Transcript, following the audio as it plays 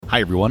Hi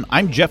everyone,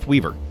 I'm Jeff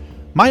Weaver.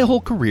 My whole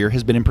career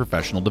has been in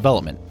professional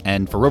development,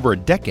 and for over a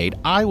decade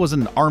I was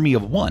an army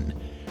of one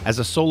as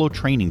a solo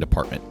training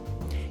department.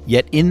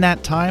 Yet in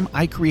that time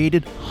I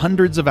created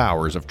hundreds of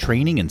hours of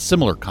training and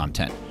similar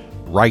content,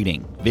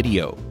 writing,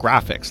 video,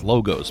 graphics,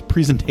 logos,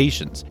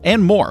 presentations,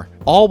 and more,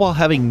 all while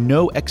having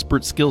no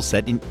expert skill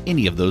set in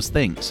any of those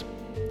things.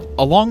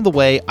 Along the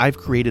way, I've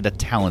created a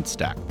talent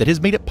stack that has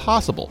made it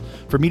possible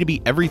for me to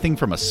be everything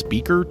from a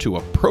speaker to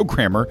a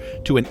programmer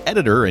to an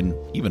editor and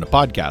even a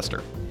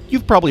podcaster.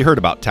 You've probably heard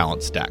about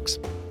talent stacks.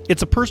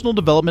 It's a personal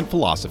development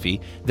philosophy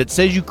that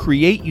says you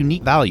create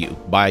unique value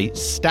by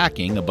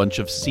stacking a bunch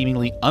of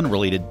seemingly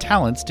unrelated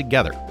talents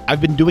together. I've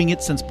been doing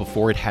it since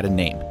before it had a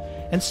name,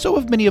 and so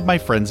have many of my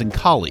friends and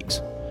colleagues.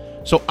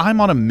 So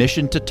I'm on a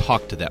mission to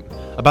talk to them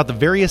about the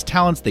various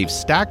talents they've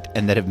stacked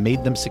and that have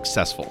made them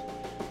successful.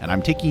 And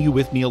I'm taking you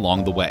with me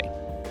along the way.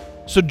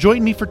 So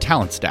join me for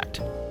Talent Stacked.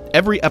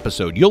 Every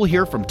episode, you'll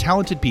hear from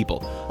talented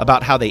people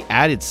about how they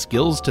added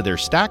skills to their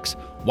stacks,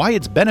 why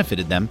it's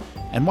benefited them,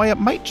 and why it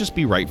might just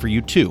be right for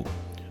you too.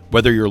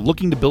 Whether you're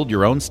looking to build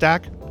your own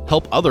stack,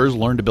 help others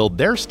learn to build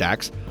their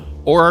stacks,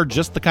 or are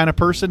just the kind of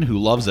person who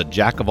loves a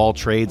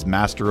jack-of-all-trades,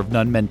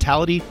 master-of-none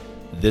mentality,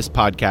 this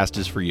podcast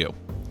is for you.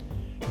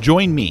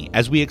 Join me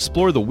as we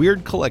explore the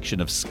weird collection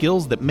of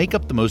skills that make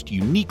up the most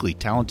uniquely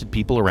talented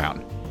people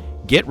around.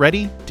 Get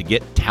ready to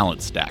get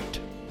talent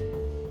stacked.